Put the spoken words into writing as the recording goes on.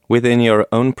Within your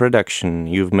own production,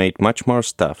 you've made much more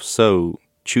stuff, so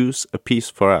choose a piece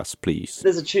for us, please.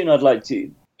 There's a tune I'd like to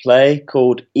play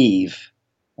called Eve,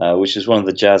 which is one of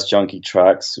the Jazz Junkie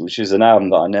tracks, which is an album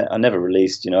that I never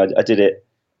released. You know, I did it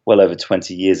well over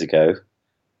 20 years ago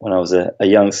when I was a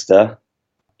youngster.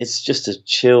 It's just a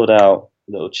chilled out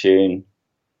little tune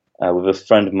with a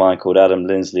friend of mine called Adam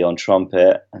Lindsley on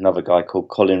trumpet, another guy called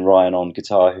Colin Ryan on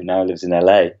guitar who now lives in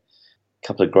LA. A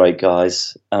couple of great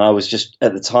guys. And I was just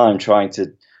at the time trying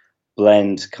to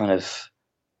blend kind of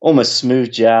almost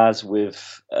smooth jazz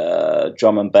with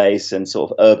drum and bass and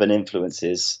sort of urban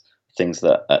influences, things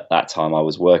that at that time I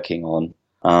was working on.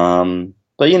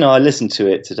 But you know, I listened to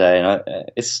it today, and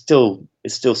it's still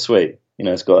sweet. You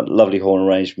know, it's got a lovely horn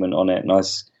arrangement on it,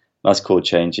 nice chord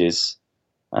changes,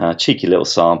 cheeky little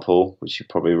sample which you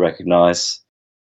probably recognise.